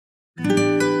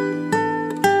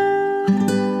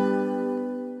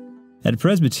At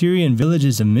Presbyterian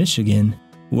Villages of Michigan,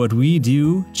 what we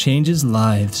do changes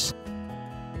lives.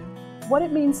 What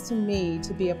it means to me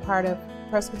to be a part of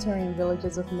Presbyterian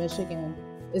Villages of Michigan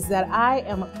is that I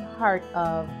am a part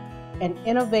of an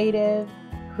innovative,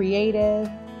 creative,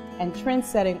 and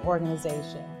trend-setting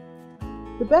organization.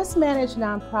 The Best Managed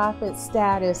Nonprofit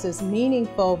status is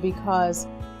meaningful because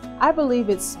I believe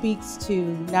it speaks to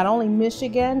not only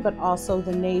Michigan, but also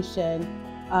the nation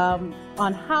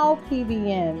on how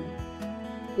PVM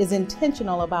is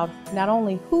intentional about not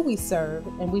only who we serve,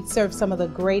 and we serve some of the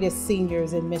greatest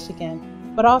seniors in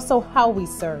Michigan, but also how we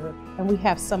serve, and we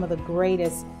have some of the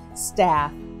greatest staff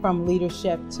from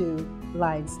leadership to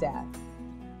line staff.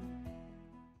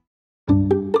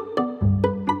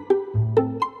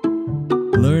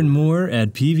 Learn more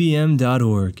at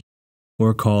pvm.org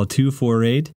or call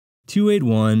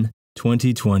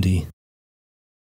 248-281-2020.